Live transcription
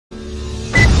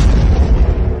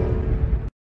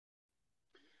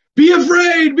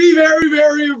should be very,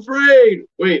 very afraid.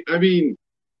 Wait, I mean,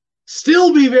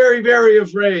 still be very, very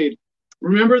afraid.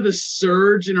 Remember the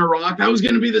surge in Iraq? That was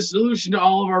going to be the solution to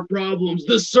all of our problems.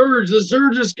 The surge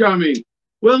is coming.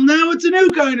 Well, now it's a new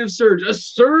kind of surge, a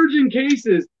surge in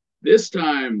cases, this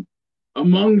time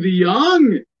among the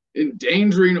young,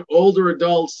 endangering older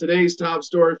adults. Today's top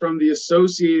story from the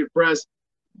Associated Press: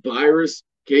 virus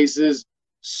cases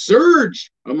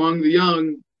surge among the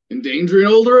young, endangering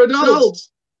older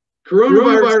adults.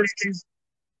 Coronavirus cases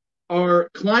are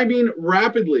climbing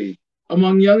rapidly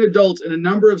among young adults in a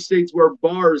number of states where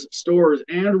bars, stores,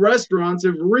 and restaurants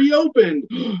have reopened.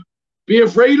 Be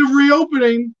afraid of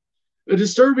reopening. A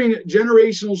disturbing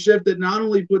generational shift that not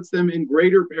only puts them in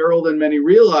greater peril than many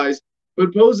realize,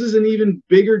 but poses an even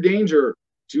bigger danger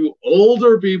to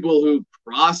older people who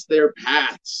cross their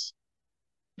paths.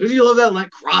 Don't you love that?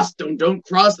 Like, don't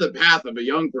cross the path of a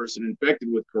young person infected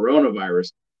with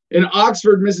coronavirus. In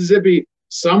Oxford, Mississippi,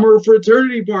 summer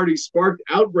fraternity parties sparked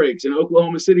outbreaks. In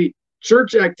Oklahoma City,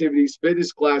 church activities,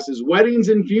 fitness classes, weddings,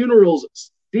 and funerals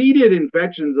seeded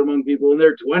infections among people in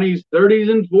their 20s,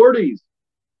 30s, and 40s.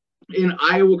 In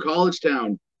Iowa College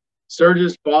Town,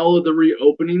 surges followed the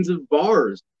reopenings of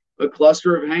bars. A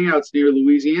cluster of hangouts near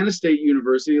Louisiana State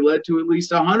University led to at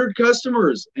least 100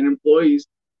 customers and employees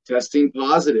testing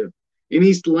positive. In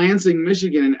East Lansing,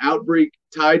 Michigan, an outbreak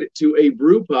tied to a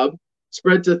brew pub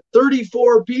spread to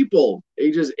 34 people,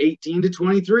 ages 18 to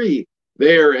 23.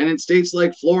 There, and in states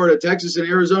like Florida, Texas, and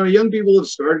Arizona, young people have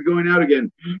started going out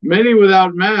again, many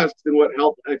without masks, in what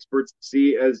health experts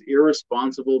see as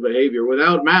irresponsible behavior.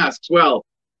 Without masks, well,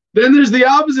 then there's the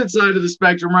opposite side of the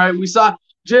spectrum, right? We saw,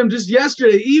 Jim, just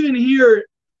yesterday, even here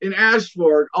in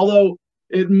Ashford, although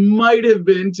it might have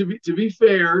been, to be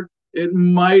fair, it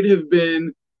might have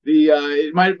been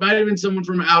it might have been someone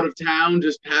from out of town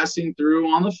just passing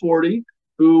through on the 40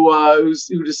 who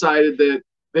decided that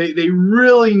they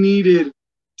really needed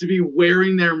to be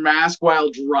wearing their mask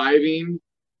while driving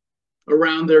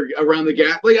around the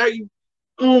gap.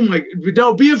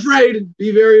 Don't be afraid.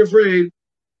 Be very afraid.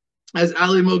 As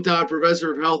Ali Mokhtar,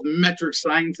 professor of health metric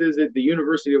sciences at the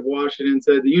University of Washington,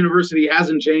 said, the university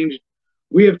hasn't changed.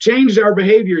 We have changed our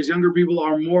behaviors. Younger people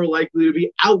are more likely to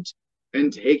be out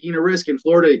and taking a risk. In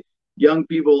Florida, young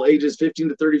people ages 15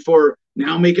 to 34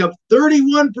 now make up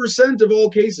 31% of all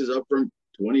cases, up from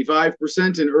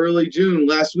 25% in early June.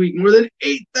 Last week, more than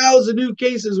 8,000 new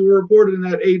cases were reported in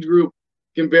that age group,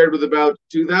 compared with about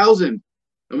 2,000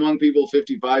 among people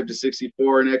 55 to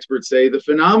 64. And experts say the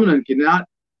phenomenon cannot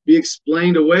be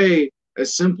explained away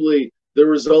as simply the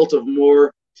result of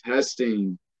more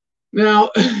testing. Now,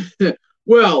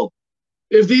 well,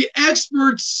 if the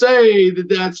experts say that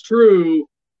that's true,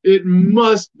 it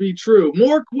must be true.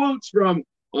 More quotes from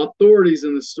authorities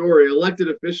in the story. Elected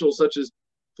officials such as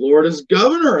Florida's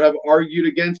governor have argued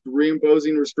against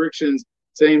reimposing restrictions,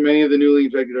 saying many of the newly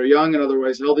infected are young and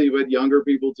otherwise healthy, but younger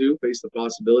people too face the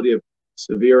possibility of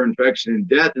severe infection and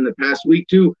death. In the past week,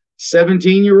 2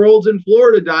 17-year-olds in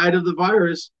Florida died of the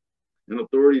virus, and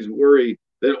authorities worry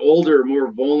that older,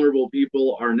 more vulnerable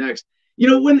people are next. You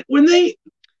know, when they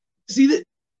see that,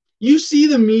 you see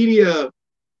the media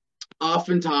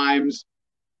oftentimes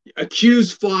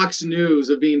accuse Fox News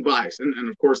of being biased, and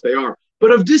of course they are,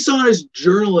 but of dishonest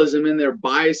journalism in their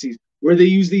biases, where they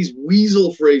use these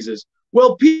weasel phrases.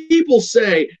 Well, people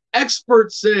say,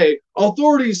 experts say,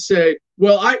 authorities say,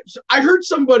 well, I heard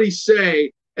somebody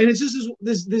say, and it's just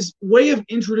this way of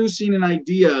introducing an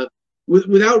idea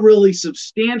without really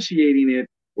substantiating it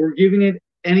or giving it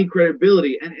any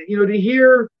credibility. And you know, to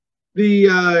hear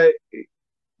the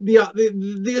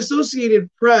Associated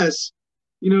Press,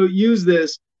 you know, use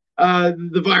this.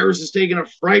 The virus has taken a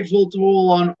frightful toll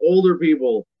on older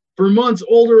people. For months,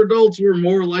 older adults were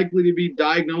more likely to be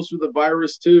diagnosed with the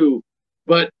virus too.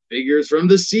 But figures from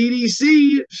the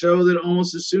CDC show that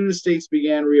almost as soon as states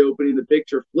began reopening, the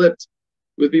picture flipped,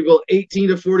 with people 18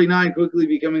 to 49 quickly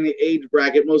becoming the age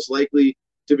bracket most likely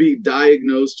to be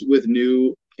diagnosed with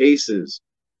new cases.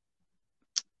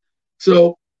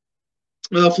 So,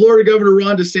 Florida Governor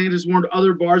Ron DeSantis warned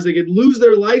other bars they could lose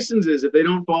their licenses if they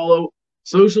don't follow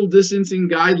social distancing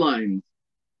guidelines.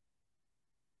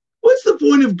 What's the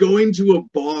point of going to a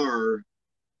bar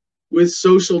with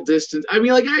social distance? I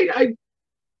mean, like,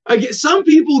 I get, some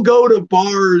people go to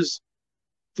bars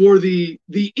for the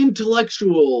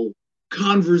intellectual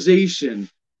conversation,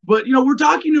 but you know, we're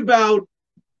talking about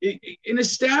an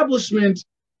establishment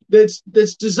that's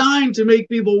designed to make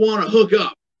people want to hook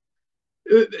up.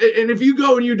 And if you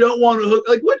go and you don't want to hook,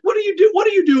 like, what do you do? What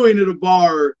are you doing at a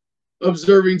bar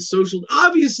observing social?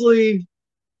 Obviously,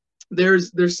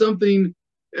 there's something.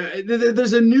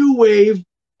 There's a new wave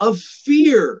of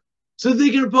fear so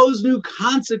they can impose new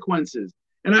consequences.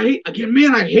 And I hate, again,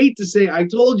 man, I hate to say I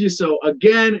told you so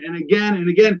again and again and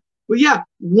again. But yeah,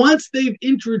 once they've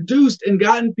introduced and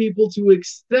gotten people to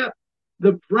accept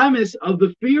the premise of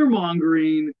the fear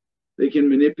mongering, they can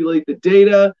manipulate the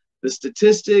data, the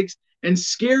statistics, and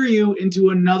scare you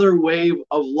into another wave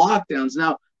of lockdowns.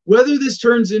 Now, whether this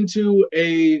turns into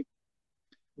a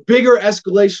bigger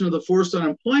escalation of the forced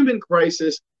unemployment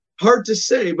crisis, hard to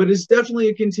say, but it's definitely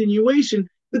a continuation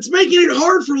that's making it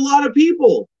hard for a lot of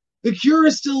people. The cure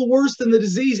is still worse than the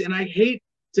disease, and I hate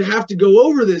to have to go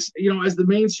over this, as the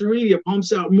mainstream media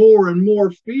pumps out more and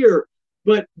more fear,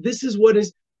 but this is what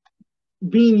is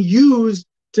being used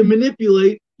to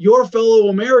manipulate your fellow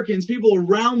Americans, people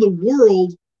around the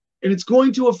world, and it's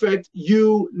going to affect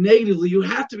you negatively. You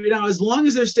have to be, now, as long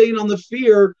as they're staying on the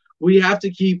fear, we have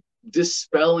to keep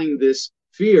dispelling this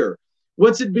fear.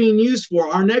 What's it being used for?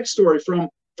 Our next story from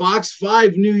Fox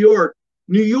 5 New York.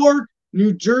 New York,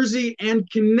 New Jersey, and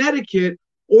Connecticut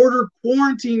order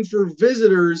quarantine for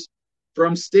visitors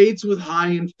from states with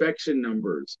high infection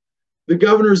numbers. The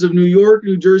governors of New York,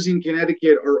 New Jersey, and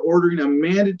Connecticut are ordering a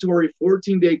mandatory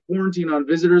 14-day quarantine on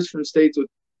visitors from states with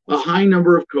a high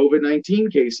number of COVID-19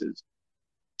 cases.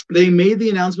 They made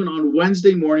the announcement on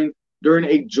Wednesday morning during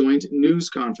a joint news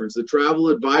conference. The travel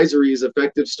advisory is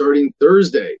effective starting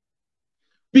Thursday.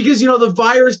 Because, the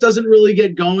virus doesn't really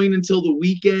get going until the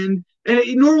weekend. And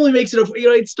it normally makes it,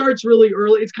 it starts really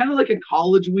early. It's kind of like a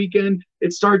college weekend.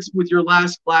 It starts with your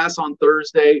last class on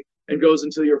Thursday and goes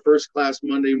until your first class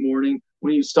Monday morning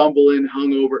when you stumble in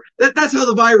hungover. That's how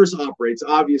the virus operates,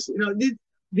 obviously.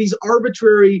 These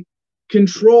arbitrary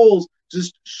controls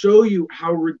just show you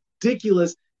how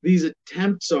ridiculous these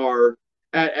attempts are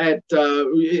at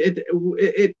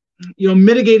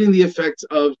mitigating the effects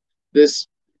of this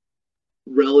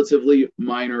relatively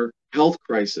minor health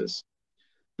crisis.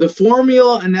 The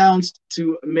formula announced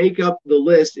to make up the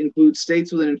list includes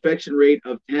states with an infection rate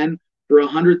of 10 per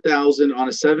 100,000 on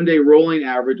a 7-day rolling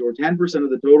average, or 10% of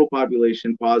the total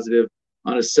population positive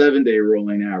on a 7-day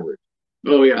rolling average.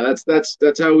 Oh yeah,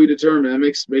 that's how we determine. That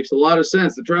makes a lot of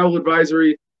sense. The travel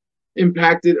advisory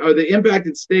the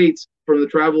impacted states from the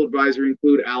travel advisory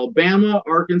include Alabama,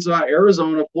 Arkansas,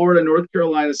 Arizona, Florida, North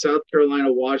Carolina, South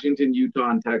Carolina, Washington,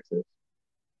 Utah, and Texas.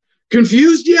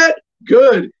 Confused yet?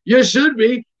 Good. You should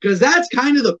be, because that's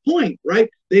kind of the point, right?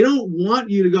 They don't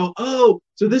want you to go, oh,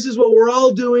 so this is what we're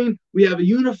all doing. We have a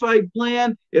unified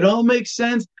plan. It all makes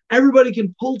sense. Everybody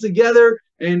can pull together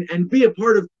and be a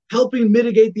part of helping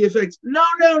mitigate the effects.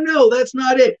 No, that's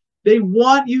not it. They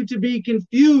want you to be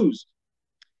confused.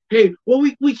 Hey, well,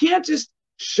 we can't just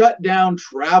shut down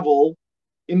travel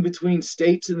in between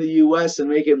states in the U.S. and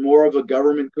make it more of a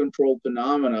government-controlled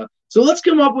phenomena. So let's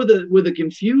come up with a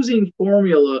confusing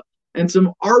formula and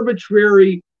some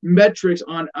arbitrary metrics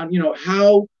on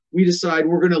how we decide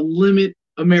we're going to limit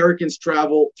Americans'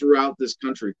 travel throughout this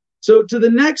country. So to the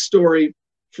next story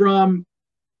from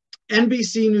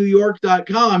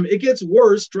NBCNewYork.com, it gets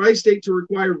worse. Tri-state to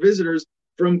require visitors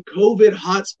from COVID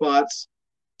hotspots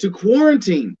to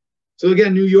quarantine. So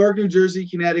again, New York, New Jersey,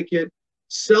 Connecticut,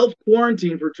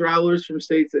 self-quarantine for travelers from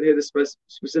states that hit a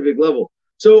specific level.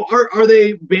 So are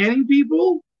they banning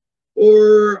people,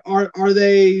 or are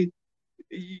they,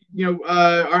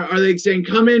 are they saying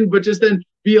come in, but just then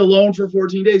be alone for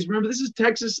 14 days? Remember, this is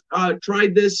Texas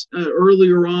tried this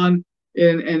earlier on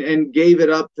and gave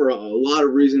it up for a lot of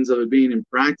reasons of it being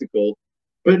impractical.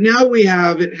 But now we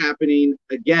have it happening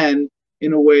again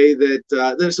in a way that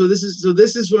so this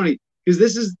is funny, because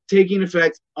this is taking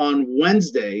effect on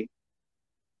Wednesday,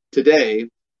 today.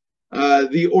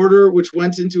 The order which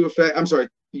went into effect,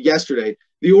 yesterday,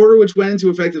 the order which went into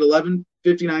effect at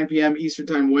 11:59 p.m. Eastern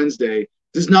Time Wednesday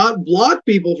does not block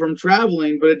people from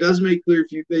traveling, but it does make clear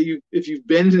if you've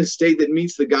been in a state that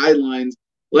meets the guidelines,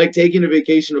 like taking a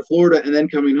vacation to Florida and then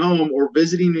coming home, or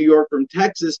visiting New York from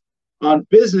Texas on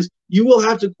business, you will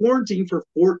have to quarantine for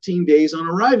 14 days on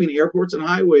arriving. Airports and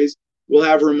highways will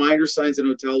have reminder signs, and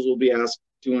hotels will be asked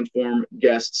to inform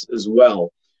guests as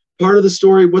well. Part of the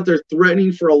story, what they're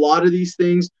threatening for a lot of these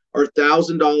things are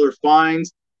 $1,000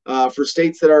 fines for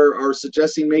states that are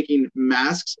suggesting making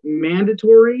masks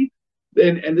mandatory.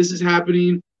 And this is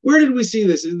happening. Where did we see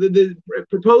this? The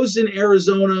proposed in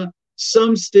Arizona,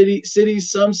 some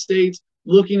cities, some states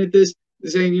looking at this,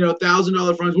 saying,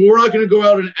 $1,000 fines. Well, we're not going to go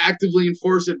out and actively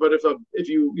enforce it, but if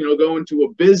you go into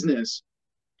a business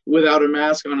without a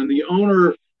mask on and the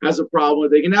owner has a problem,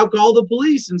 they can now call the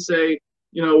police and say,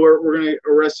 we're going to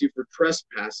arrest you for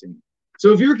trespassing.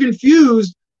 So if you're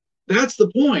confused, that's the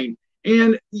point.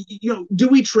 And, do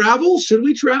we travel? Should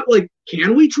we travel?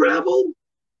 Can we travel?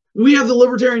 We have the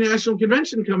Libertarian National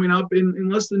Convention coming up in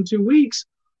less than 2 weeks.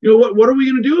 You know, what are we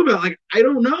going to do about it? Like, I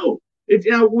don't know.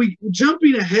 We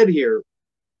jumping ahead here.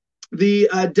 The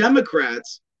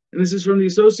Democrats, and this is from the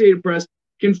Associated Press,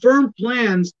 confirmed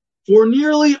plans for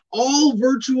nearly all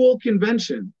virtual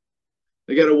convention.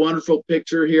 They got a wonderful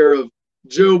picture here of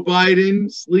Joe Biden,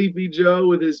 Sleepy Joe,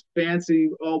 with his fancy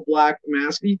all black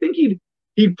mask. You think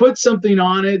he'd put something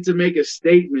on it to make a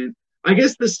statement? I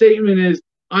guess the statement is,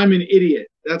 "I'm an idiot."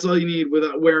 That's all you need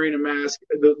without wearing a mask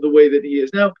the way that he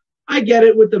is. Now, I get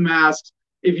it with the masks.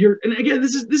 If you're, and again,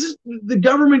 this is the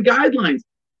government guidelines.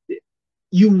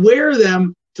 You wear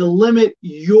them to limit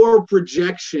your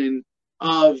projection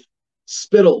of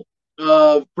spittle,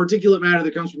 of particulate matter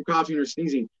that comes from coughing or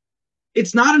sneezing.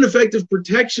 It's not an effective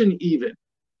protection even.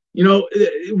 You know,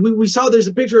 we saw there's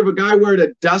a picture of a guy wearing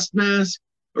a dust mask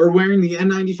or wearing the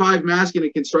N95 mask in a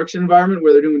construction environment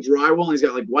where they're doing drywall and he's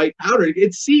got like white powder.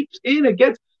 It seeps in, it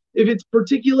gets, if it's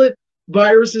particulate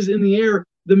viruses in the air,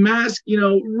 the mask, you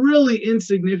know, really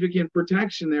insignificant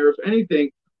protection there, if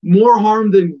anything. More harm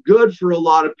than good for a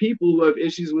lot of people who have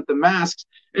issues with the masks.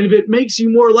 And if it makes you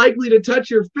more likely to touch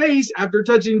your face after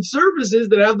touching surfaces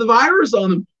that have the virus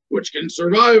on them, which can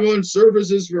survive on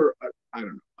surfaces for, I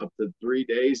don't know, up to 3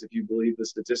 days, if you believe the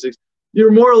statistics,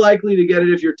 you're more likely to get it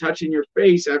if you're touching your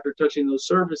face after touching those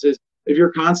surfaces. If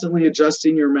you're constantly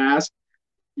adjusting your mask,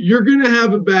 you're going to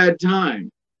have a bad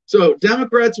time. So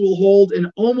Democrats will hold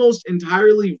an almost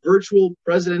entirely virtual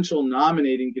presidential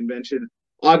nominating convention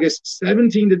August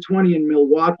 17 to 20 in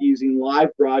Milwaukee using live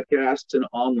broadcasts and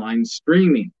online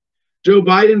streaming. Joe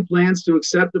Biden plans to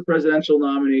accept the presidential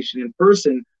nomination in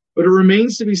person, but it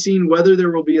remains to be seen whether there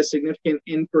will be a significant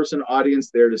in-person audience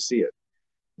there to see it.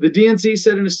 The DNC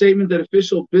said in a statement that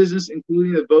official business,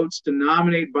 including the votes to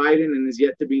nominate Biden and his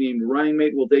yet to be named running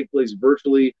mate, will take place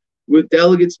virtually, with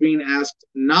delegates being asked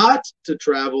not to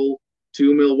travel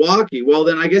to Milwaukee. Well,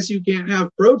 then I guess you can't have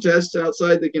protests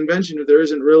outside the convention if there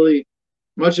isn't really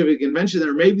much of a convention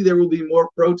there. Maybe there will be more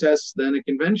protests than a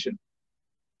convention.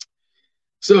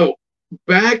 So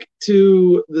back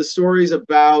to the stories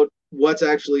about what's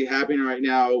actually happening right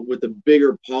now with the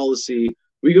bigger policy.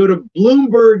 We go to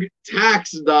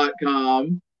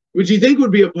BloombergTax.com, which you think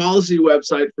would be a policy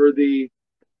website for the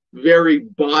very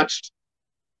botched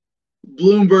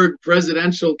Bloomberg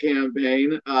presidential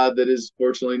campaign that is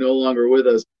fortunately no longer with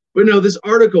us. But no, this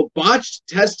article, botched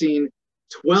testing,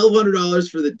 $1,200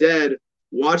 for the dead,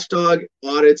 Watchdog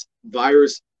audits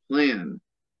virus plan.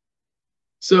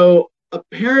 So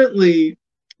apparently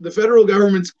the federal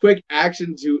government's quick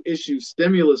action to issue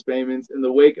stimulus payments in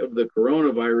the wake of the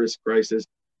coronavirus crisis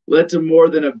led to more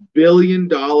than $1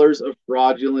 billion of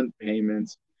fraudulent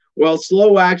payments, while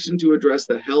slow action to address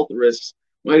the health risks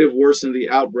might have worsened the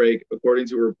outbreak, according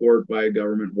to a report by a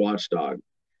government watchdog.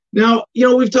 Now, you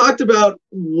know, we've talked about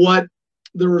what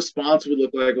the response would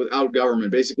look like without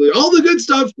government. Basically, all the good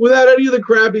stuff without any of the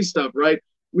crappy stuff, right?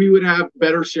 We would have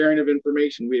better sharing of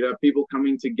information. We'd have people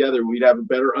coming together. We'd have a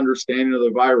better understanding of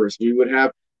the virus. We would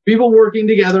have people working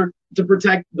together to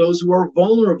protect those who are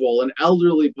vulnerable and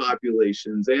elderly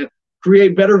populations and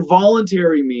create better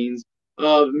voluntary means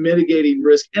of mitigating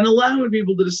risk and allowing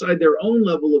people to decide their own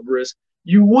level of risk.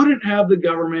 You wouldn't have the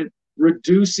government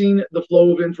reducing the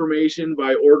flow of information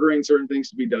by ordering certain things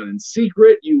to be done in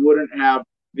secret. You wouldn't have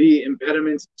the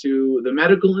impediments to the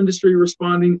medical industry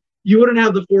responding. You wouldn't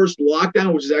have the forced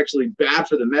lockdown, which is actually bad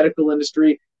for the medical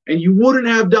industry. And you wouldn't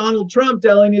have Donald Trump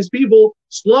telling his people,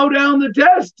 slow down the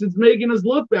tests. It's making us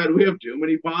look bad. We have too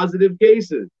many positive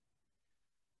cases.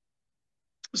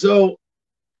 So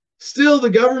still, the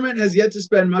government has yet to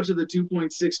spend much of the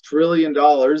 $2.6 trillion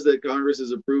that Congress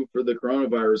has approved for the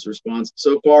coronavirus response.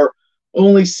 So far,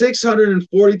 only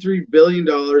 $643 billion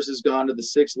has gone to the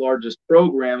 6 largest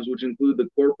programs, which include the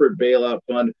corporate bailout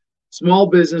fund, small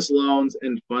business loans,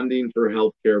 and funding for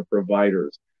healthcare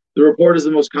providers. The report is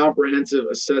the most comprehensive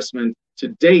assessment to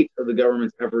date of the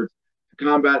government's efforts to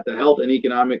combat the health and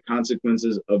economic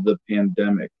consequences of the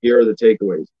pandemic. Here are the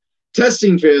takeaways.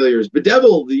 Testing failures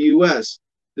bedevil the U.S.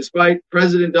 Despite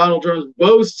President Donald Trump's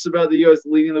boasts about the U.S.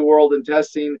 leading the world in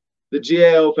testing, the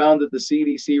GAO found that the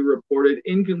CDC reported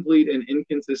incomplete and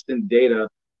inconsistent data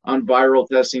on viral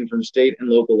testing from state and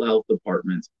local health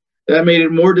departments. That made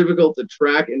it more difficult to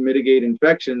track and mitigate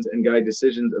infections and guide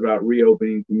decisions about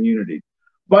reopening communities.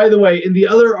 By the way, in the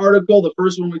other article, the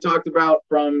first one we talked about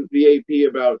from the AP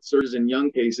about surges in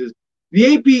young cases,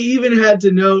 the AP even had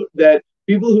to note that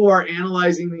people who are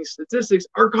analyzing these statistics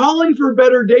are calling for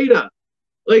better data.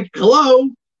 Like, hello,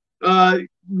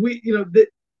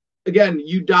 again,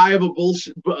 you die of a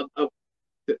bullshit,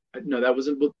 no, that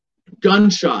wasn't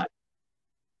gunshot.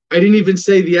 I didn't even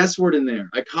say the S word in there.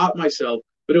 I caught myself,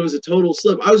 but it was a total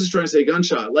slip. I was just trying to say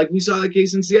gunshot. Like we saw the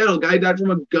case in Seattle. Guy died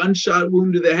from a gunshot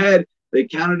wound to the head. They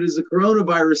counted as a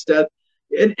coronavirus death.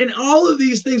 And all of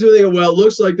these things where they go, well, it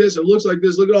looks like this, it looks like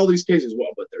this. Look at all these cases.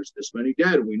 Well, but there's this many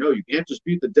dead. And we know you can't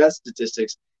dispute the death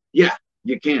statistics. Yeah,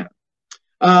 you can.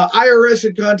 IRS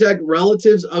should contact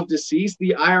relatives of deceased.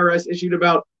 The IRS issued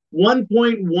about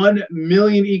 1.1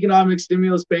 million economic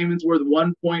stimulus payments worth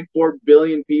 $1.4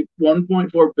 billion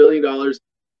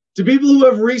to people who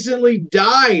have recently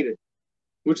died,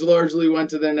 which largely went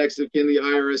to their next of kin. The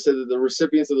IRS said that the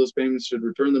recipients of those payments should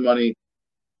return the money,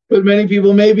 but many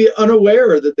people may be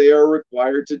unaware that they are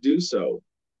required to do so.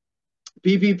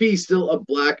 PPP, still a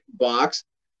black box.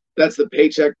 That's the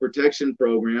Paycheck Protection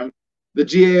Program. The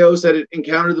GAO said it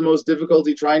encountered the most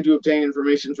difficulty trying to obtain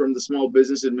information from the Small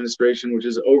Business Administration, which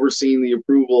has overseen the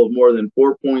approval of more than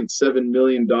 $4.7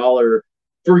 million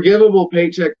forgivable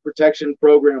Paycheck Protection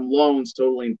Program loans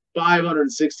totaling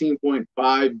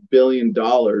 $516.5 billion.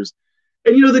 And,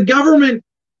 you know, the government,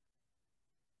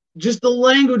 just the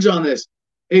language on this,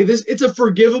 hey, it's a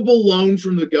forgivable loan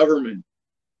from the government.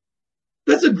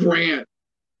 That's a grant.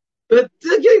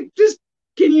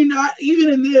 Can you not,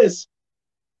 even in this,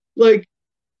 like,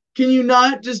 can you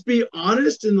not just be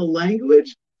honest in the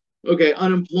language? Okay,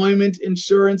 unemployment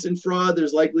insurance and fraud.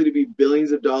 There's likely to be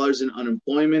billions of dollars in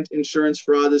unemployment insurance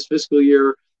fraud this fiscal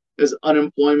year, as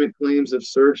unemployment claims have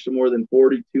surged to more than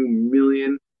 42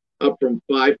 million, up from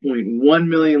 5.1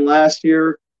 million last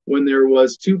year, when there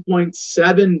was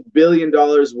 $2.7 billion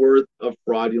worth of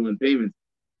fraudulent payments.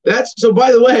 That's so,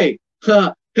 by the way,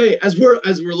 hey, as we're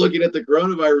looking at the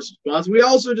coronavirus response, we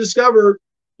also discover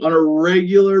on a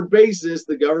regular basis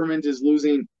the government is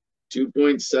losing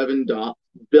 $2.7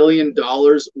 billion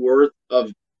worth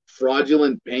of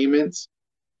fraudulent payments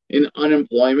in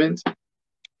unemployment.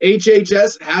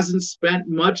 HHS hasn't spent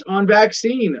much on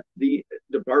vaccine. The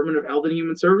Department of Health and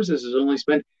Human Services has only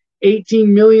spent $18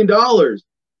 million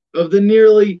of the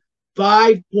nearly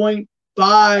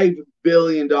 $5.5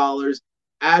 billion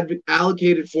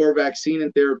allocated for vaccine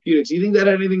and therapeutics. You think that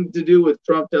had anything to do with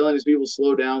Trump telling his people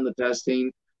slow down the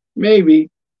testing? Maybe.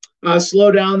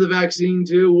 Slow down the vaccine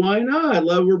too. Why not?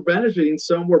 We're benefiting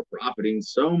we're profiting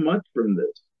so much from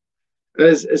this.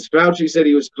 As Fauci said,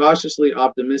 he was cautiously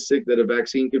optimistic that a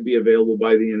vaccine could be available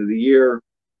by the end of the year.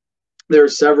 There are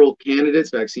several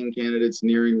vaccine candidates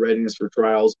nearing readiness for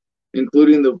trials,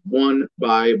 including the one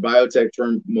by biotech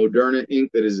firm Moderna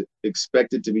Inc. that is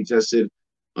expected to be tested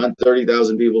on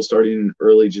 30,000 people starting in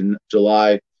early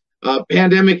July.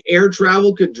 Pandemic air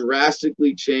travel could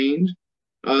drastically change.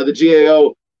 The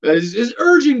GAO is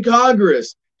urging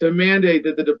Congress to mandate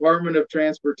that the Department of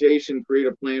Transportation create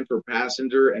a plan for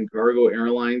passenger and cargo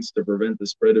airlines to prevent the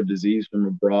spread of disease from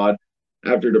abroad,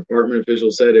 after department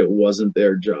officials said it wasn't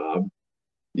their job.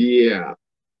 Yeah.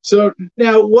 So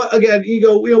now, what again? You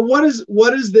go. You know,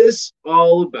 what is this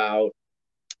all about?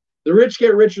 The rich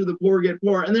get richer, the poor get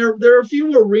poorer, and there are a few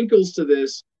more wrinkles to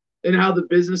this, and how the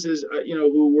businesses,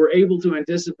 who were able to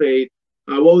anticipate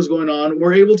what was going on,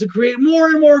 were able to create more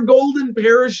and more golden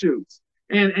parachutes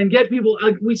and get people.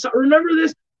 Like we saw, remember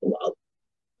this?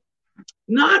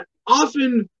 Not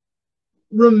often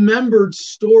remembered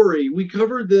story. We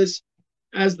covered this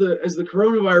as the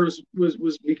coronavirus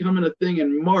was becoming a thing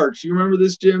in March. You remember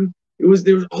this, Jim? There was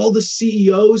all the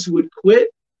CEOs who would quit,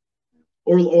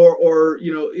 or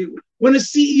when a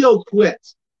CEO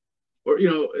quits,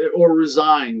 or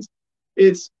resigns,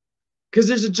 it's because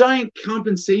there's a giant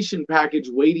compensation package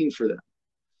waiting for them.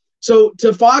 So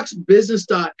to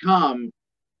FoxBusiness.com,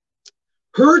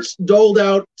 Hertz doled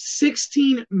out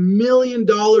 $16 million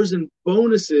in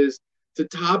bonuses to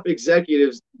top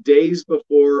executives days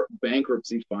before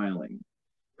bankruptcy filing.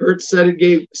 Hertz said it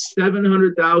gave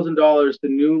 $700,000 to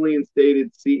newly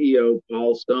instated CEO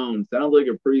Paul Stone. Sounds like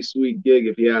a pretty sweet gig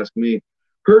if you ask me.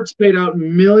 Hertz paid out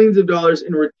millions of dollars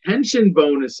in retention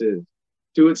bonuses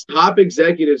to its top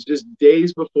executives just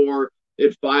days before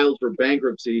it filed for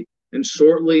bankruptcy and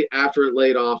shortly after it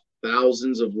laid off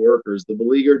thousands of workers. The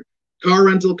beleaguered car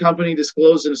rental company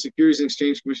disclosed in a Securities and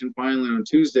Exchange Commission filing on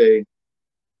Tuesday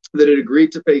that it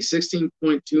agreed to pay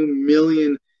 $16.2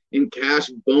 million in cash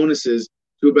bonuses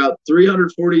to about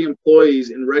 340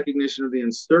 employees in recognition of the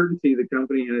uncertainty the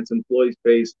company and its employees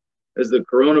face as the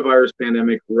coronavirus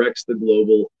pandemic wrecks the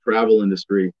global travel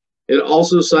industry. It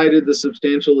also cited the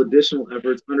substantial additional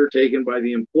efforts undertaken by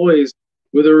the employees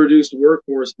with a reduced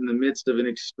workforce in the midst of an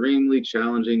extremely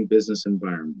challenging business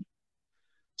environment.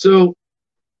 So,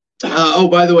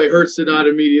 by the way, Hertz did not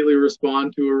immediately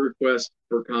respond to a request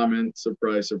for comment.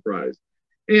 Surprise, surprise.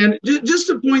 And just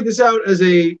to point this out as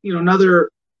another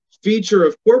feature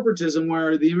of corporatism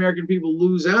where the American people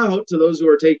lose out to those who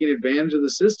are taking advantage of the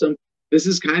system. This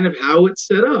is kind of how it's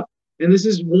set up. And this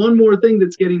is one more thing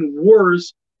that's getting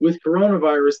worse with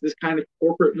coronavirus, this kind of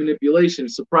corporate manipulation.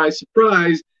 Surprise,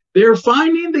 surprise, they're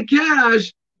finding the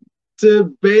cash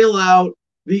to bail out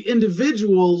the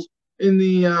individuals in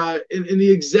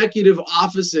the executive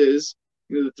offices,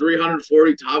 the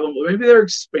 340 top, maybe they're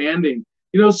expanding.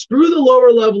 Screw the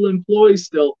lower level employees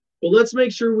still, but let's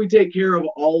make sure we take care of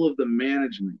all of the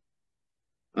management.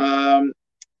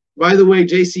 By the way,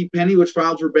 J.C. Penney, which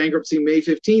filed for bankruptcy May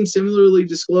 15, similarly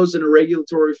disclosed in a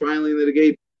regulatory filing that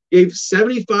it gave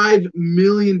 $75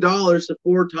 million to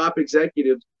 4 top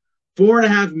executives,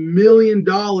 $4.5 million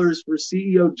for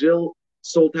CEO Jill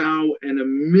Soltau, and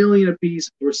 $1 million apiece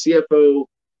for CFO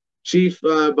Chief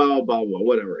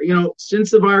whatever.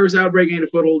 Since the virus outbreak gained a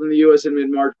foothold in the U.S. in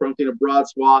mid-March, prompting a broad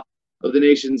swath of the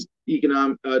nation's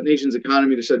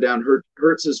economy to shut down,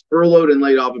 Hertz has furloughed and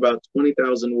laid off about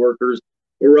 20,000 workers,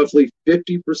 or roughly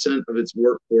 50% of its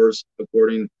workforce,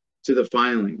 according to the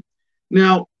filing.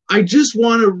 Now, I just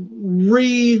want to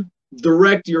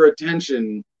redirect your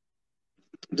attention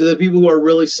to the people who are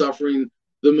really suffering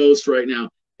the most right now.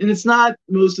 And it's not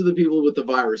most of the people with the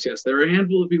virus. Yes, there are a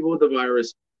handful of people with the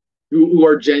virus who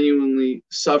are genuinely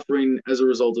suffering as a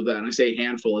result of that. And I say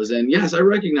handful as in, yes, I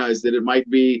recognize that it might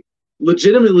be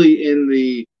legitimately in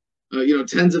the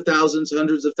tens of thousands,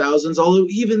 hundreds of thousands, although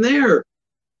even there,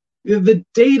 the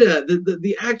data,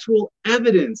 the actual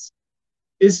evidence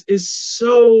is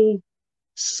so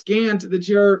scant that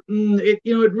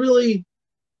it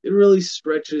really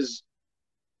stretches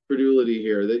credulity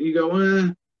here, that you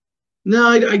go, no,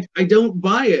 I don't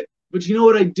buy it. But you know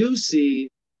what I do see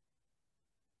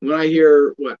when I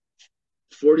hear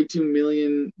 42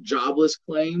 million jobless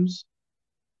claims?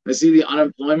 I see the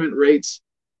unemployment rates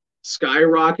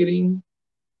skyrocketing.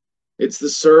 It's the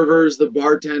servers, the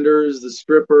bartenders, the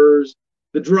strippers,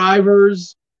 the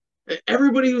drivers,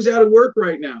 everybody who's out of work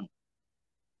right now.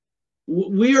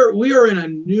 We are in a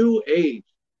new age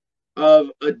of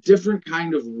a different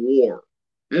kind of war.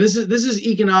 And this is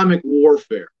economic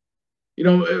warfare.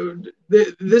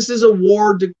 This is a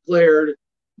war declared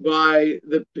by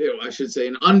I should say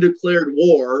an undeclared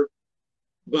war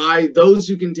by those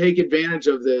who can take advantage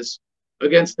of this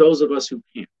against those of us who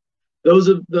can't.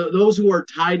 Those who are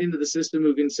tied into the system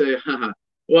who can say,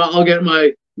 well, I'll get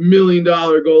my $1 million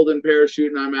golden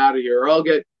parachute and I'm out of here. Or I'll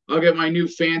get my new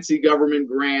fancy government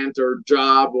grant or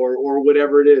job or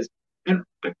whatever it is. And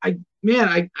I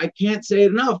can't say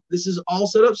it enough. This is all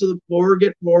set up so the poor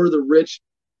get poorer, the rich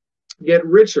get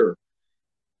richer.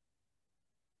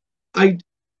 I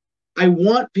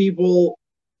want people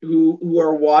who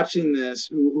are watching this,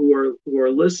 who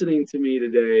are listening to me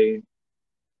today,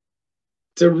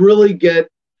 to really get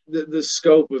the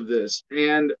scope of this.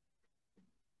 And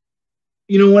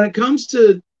when it comes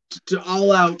to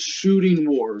all-out shooting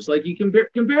wars, like you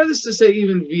compare this to, say,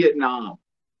 even Vietnam,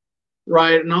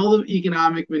 right, and all the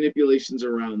economic manipulations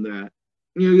around that.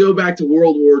 You go back to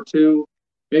World War II,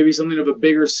 maybe something of a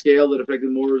bigger scale that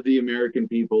affected more of the American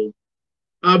people.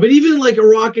 But even like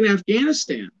Iraq and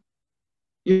Afghanistan,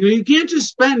 you can't just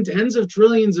spend tens of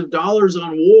trillions of dollars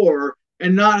on war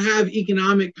and not have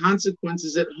economic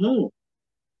consequences at home.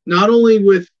 Not only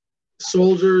with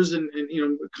soldiers and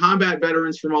combat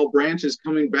veterans from all branches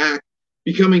coming back,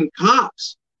 becoming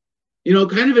cops.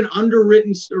 Kind of an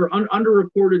underwritten or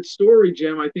underreported story,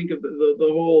 Jim. I think of the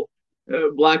whole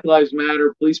Black Lives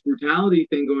Matter police brutality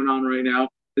thing going on right now.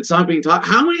 It's not being taught.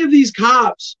 How many of these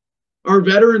cops are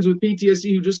veterans with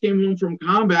PTSD who just came home from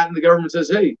combat, and the government says,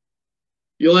 "Hey,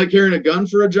 you like carrying a gun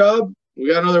for a job? We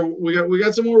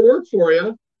got some more work for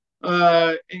you."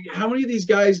 And how many of these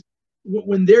guys,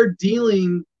 when they're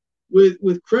dealing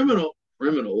with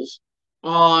criminals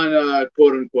on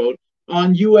quote unquote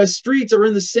on U.S. streets, are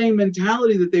in the same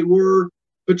mentality that they were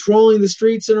patrolling the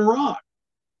streets in Iraq?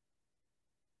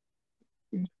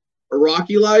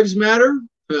 Iraqi lives matter?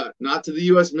 Not to the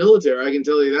U.S. military. I can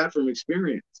tell you that from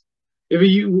experience.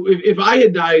 If I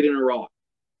had died in Iraq,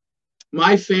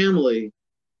 my family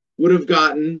would have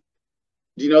gotten,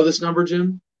 do you know this number,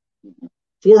 Jim?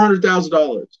 $400,000.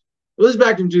 Well, this is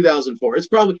back from 2004. It's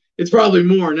probably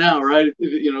more now, right?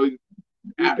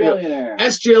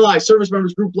 SGLI, Service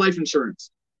Members Group Life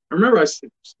Insurance. I remember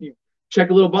you check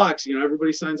a little box.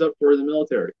 Everybody signs up for the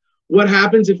military. What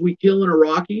happens if we kill an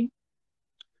Iraqi?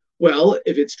 Well,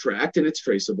 if it's tracked and it's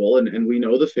traceable, and we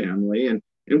know the family, and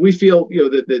we feel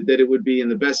that it would be in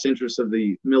the best interest of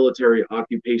the military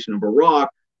occupation of Iraq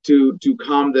to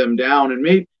calm them down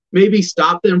and maybe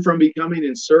stop them from becoming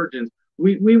insurgents,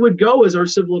 we would go as our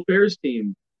civil affairs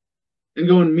team and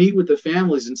go and meet with the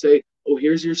families and say, oh,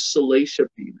 here's your Solatia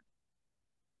payment.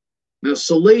 Now,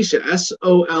 Solatia,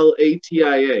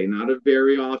 Solatia, not a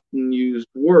very often used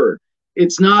word.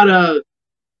 It's not a,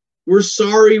 we're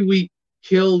sorry we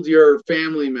killed your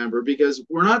family member, because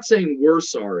we're not saying we're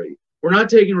sorry. We're not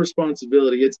taking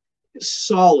responsibility. It's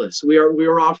solace. We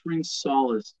are offering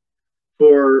solace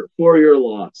for your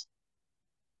loss.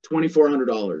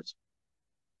 $2,400.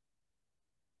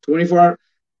 $2,400.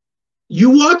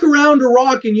 You walk around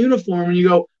Iraq in uniform and you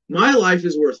go, my life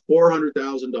is worth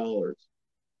 $400,000.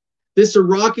 This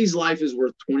Iraqi's life is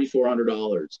worth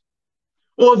 $2,400.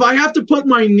 Oh, if I have to put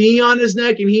my knee on his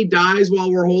neck and he dies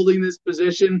while we're holding this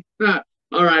position,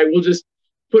 all right, we'll just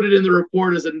put it in the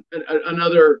report as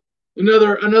another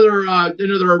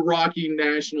Iraqi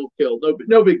national killed.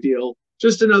 No big deal.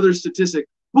 Just another statistic.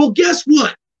 Well, guess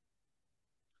what?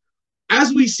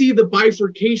 As we see the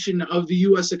bifurcation of the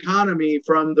U.S. economy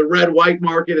from the red-white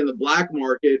market and the black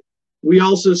market, we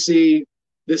also see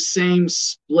the same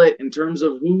split in terms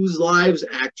of whose lives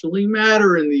actually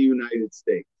matter in the United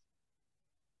States.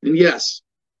 And yes,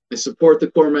 I support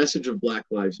the core message of Black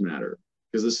Lives Matter,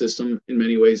 because the system in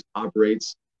many ways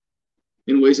operates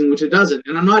in ways in which it doesn't.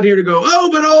 And I'm not here to go, oh,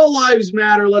 but all lives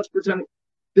matter, let's pretend.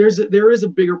 There is a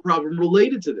bigger problem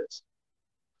related to this.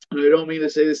 And I don't mean to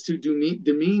say this to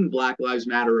demean Black Lives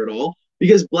Matter at all,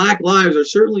 because Black lives are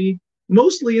certainly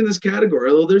mostly in this category,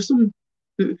 although there's some,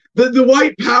 the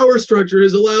white power structure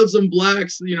has allowed some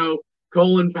blacks, you know,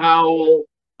 Colin Powell,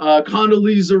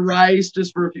 Condoleezza Rice,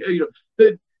 just for, you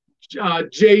know,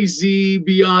 Jay-Z,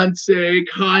 Beyonce,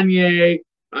 Kanye,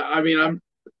 I mean, I'm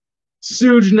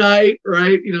Suge Knight,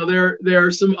 right? You know, there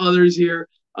are some others here,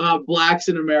 blacks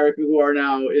in America who are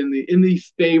now in the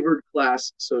favored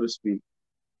class, so to speak.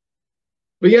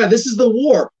 But yeah, this is the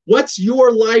war. What's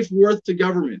your life worth to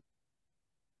government?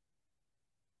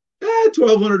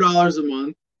 $1,200 a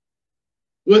month.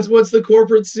 What's the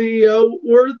corporate CEO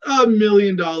worth? $1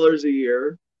 million a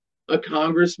year. A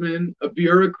congressman, a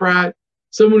bureaucrat,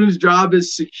 someone whose job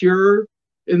is secure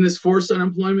in this forced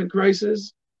unemployment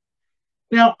crisis.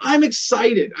 Now, I'm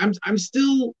excited. I'm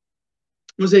still,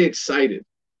 I say excited.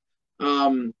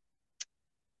 I'm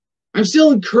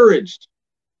still encouraged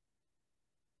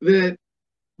that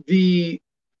the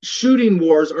shooting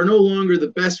wars are no longer the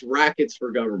best rackets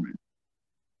for government.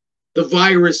 The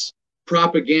virus,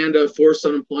 propaganda, forced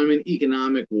unemployment,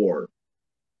 economic war.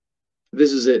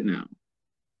 This is it now.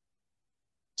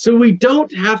 So we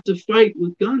don't have to fight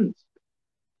with guns.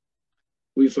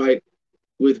 We fight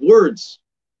with words.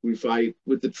 We fight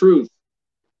with the truth.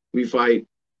 We fight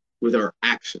with our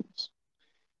actions.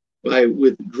 By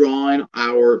withdrawing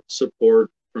our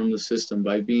support from the system,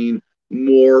 by being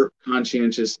more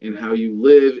conscientious in how you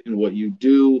live and what you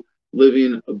do,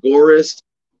 living agorist,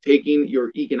 taking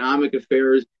your economic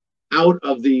affairs out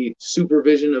of the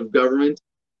supervision of government,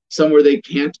 somewhere they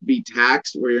can't be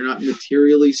taxed, where you're not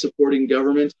materially supporting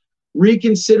government,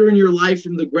 reconsidering your life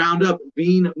from the ground up,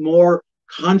 being more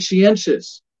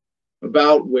conscientious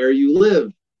about where you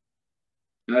live.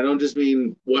 And I don't just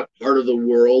mean what part of the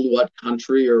world, what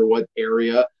country, or what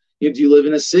area. Do you live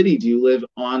in a city? Do you live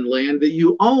on land that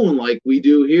you own like we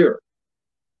do here?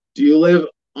 Do you live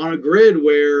on a grid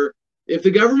where if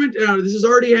the government, this is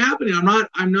already happening,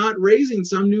 I'm not raising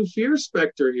some new fear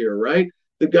specter here, right?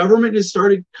 The government has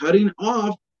started cutting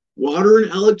off water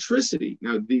and electricity.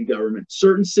 Now, the government,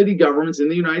 certain city governments in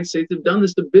the United States have done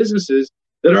this to businesses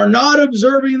that are not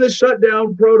observing the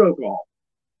shutdown protocol.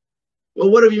 Well,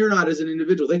 what if you're not as an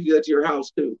individual? They can do that to your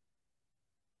house too.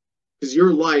 Because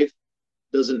your life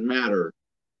doesn't matter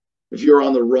if you're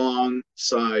on the wrong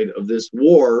side of this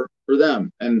war for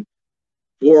them. And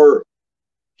for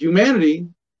humanity,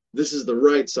 this is the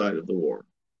right side of the war.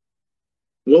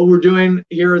 What we're doing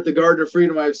here at the Garden of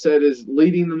Freedom, I've said, is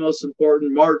leading the most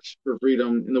important march for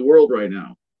freedom in the world right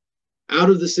now. Out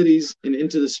of the cities and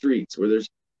into the streets, where there's,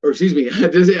 or excuse me, out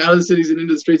of the cities and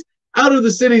into the streets, out of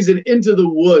the cities and into the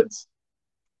woods,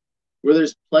 where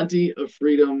there's plenty of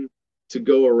freedom to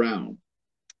go around.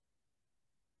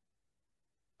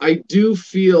 I do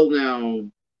feel now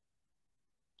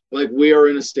like we are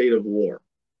in a state of war.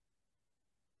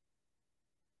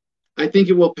 I think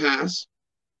it will pass.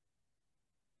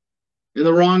 And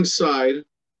the wrong side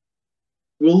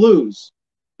will lose,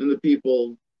 and the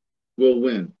people will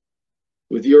win.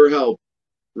 With your help,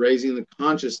 raising the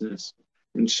consciousness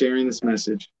and sharing this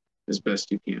message as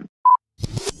best you can.